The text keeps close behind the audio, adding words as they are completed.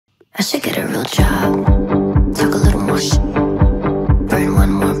I should get a real job. Talk a little more burn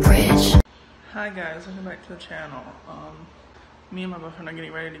one more bridge. Hi guys, welcome back to the channel. Me and my boyfriend are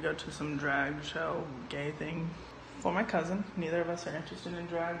getting ready to go to some drag show, gay thing for my cousin. Neither of us are interested in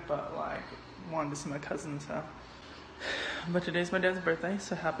drag, but like wanted to see my cousin and stuff. But today's my dad's birthday,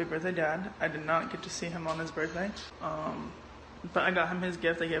 so happy birthday, Dad. I did not get to see him on his birthday. But I got him his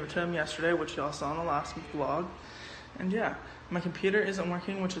gift. I gave it to him yesterday, which y'all saw in the last vlog. And yeah, my computer isn't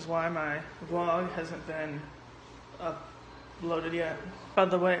working, which is why my vlog hasn't been uploaded yet. By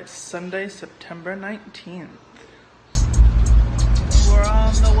the way, it's Sunday, September 19th. We're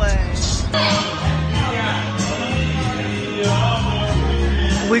on the way.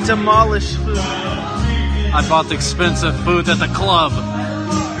 We demolished food. I bought expensive food at the club.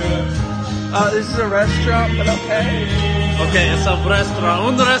 This is a restaurant, but okay. Okay, it's a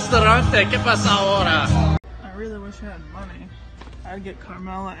restaurant. Un ristorante. ¿Qué pasa ahora? I really wish I had money. I'd get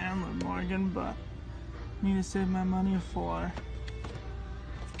Carmela and Liv Morgan, but I need to save my money for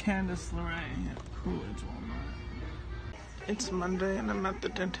Candace LeRae at Coolidge Walmart. It's Monday and I'm at the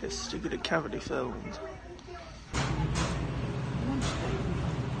dentist to get a cavity filled.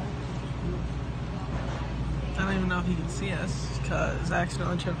 I don't even know if he can see us because I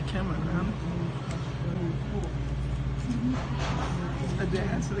accidentally turned the camera around. I didn't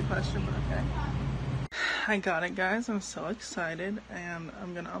answer the question, but okay. I got it, guys. I'm so excited and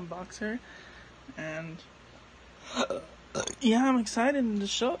I'm gonna unbox her and yeah, I'm excited to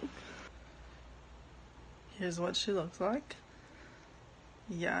show. Here's what she looks like.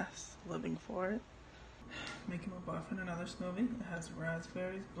 Yes, living for it. Making my boyfriend another smoothie. It has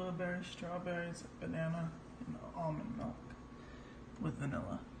raspberries, blueberries, strawberries, banana, and almond milk with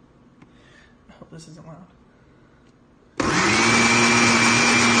vanilla. I hope this isn't loud. I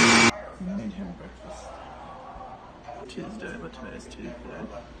made him breakfast. Tuesday, but today is Tuesday.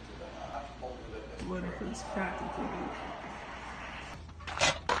 Waiting for this cat to eat.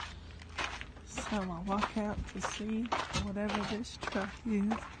 So I walk out to see whatever this truck is. Is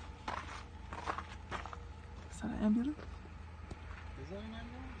that an ambulance? Is that an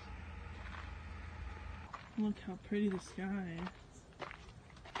ambulance? Look how pretty the sky is.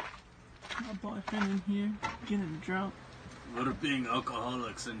 My boyfriend in here getting drunk. We're being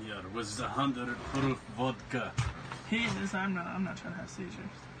alcoholics in here with the 100 proof vodka. He is. I'm not trying to have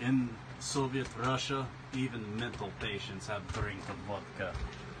seizures. In Soviet Russia, even mental patients have drink of vodka.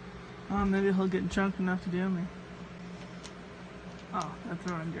 Oh, maybe he'll get drunk enough to do me. Oh, that's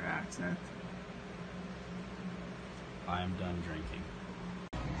ruined your accent. I am done drinking.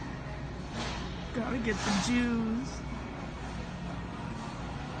 Gotta get the Jews.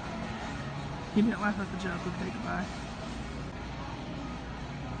 He didn't laugh at the joke. Okay, goodbye.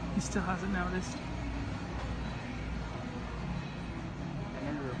 He still hasn't noticed. I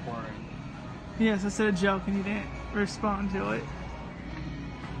remember reporting. Yes, I said a joke and he didn't respond to it.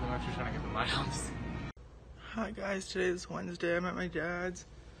 I'm actually trying to get the miles. Hi guys, today is Wednesday. I'm at my dad's.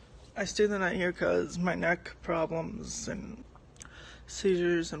 I stayed the night here because my neck problems and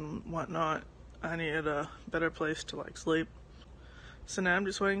seizures and whatnot. I needed a better place to like sleep. So now I'm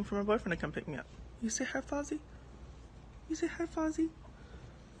just waiting for my boyfriend to come pick me up. You say hi, Fozzie? You say hi, Fozzie?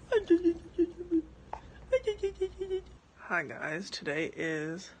 Hi guys, today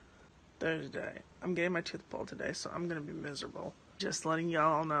is Thursday. I'm getting my tooth pulled today, so I'm gonna be miserable. Just letting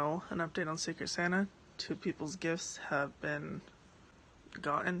y'all know an update on Secret Santa. 2 people's gifts have been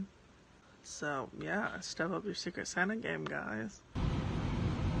gotten. So yeah, step up your Secret Santa game, guys.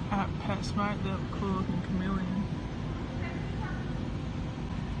 At PetSmart, the cool looking chameleon.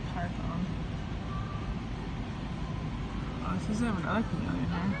 Python. Oh, it says they have another chameleon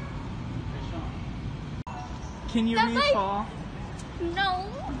here. Can you read Paul? No.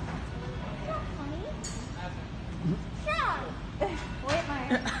 Wait,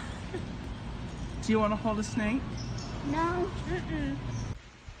 Maya. Do you want to hold a snake? No.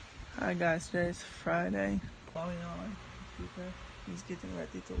 Hi guys, today's Friday. Chloe on. He's getting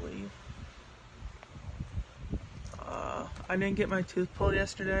ready to leave. I didn't get my tooth pulled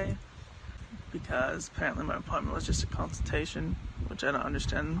yesterday because apparently my appointment was just a consultation, which I don't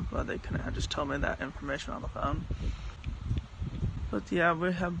understand why they couldn't have just told me that information on the phone. But yeah,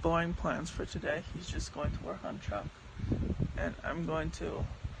 we have boring plans for today. He's just going to work on truck, and I'm going to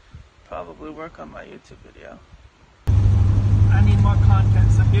probably work on my YouTube video. I need more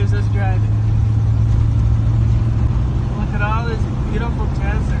content, so here's us driving. Look at all this beautiful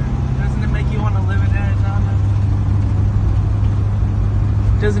desert. Doesn't it make you want to live in Arizona?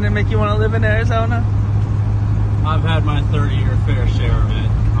 Doesn't it make you want to live in Arizona? I've had my 30-year fair share of it.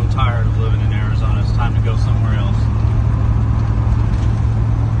 I'm tired of living in Arizona. It's time to go somewhere else.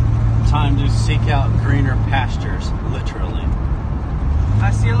 seek out greener pastures, literally.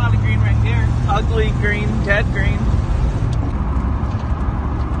 I see a lot of green right here. Ugly green, dead green.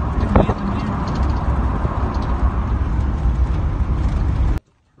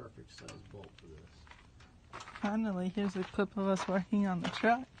 Perfect size bolt for this. Finally, here's a clip of us working on the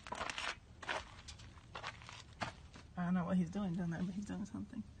truck. I don't know what he's doing down there, but he's doing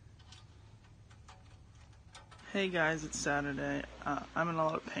something. Hey guys, it's Saturday. I'm in a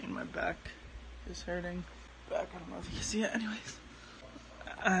lot of pain. My back is hurting. Back, I don't know if you can see it. Anyways,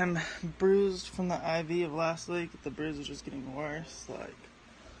 I'm bruised from the IV of last week. The bruise is just getting worse. Like,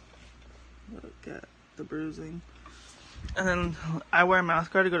 look at the bruising. And then I wear a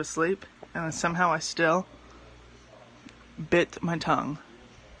mouth guard to go to sleep, and then somehow I still bit my tongue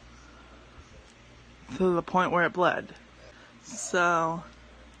to the point where it bled. So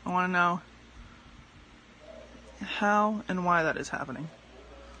I want to know how and why that is happening.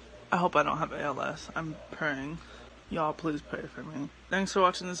 I hope I don't have ALS. I'm praying. Y'all please pray for me. Thanks for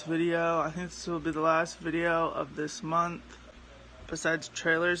watching this video. I think this will be the last video of this month besides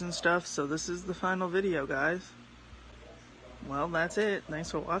trailers and stuff, so this is the final video, guys. Well, that's it.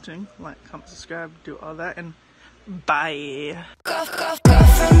 Thanks for watching. Like, comment, subscribe, do all that, and bye. Girlfriends,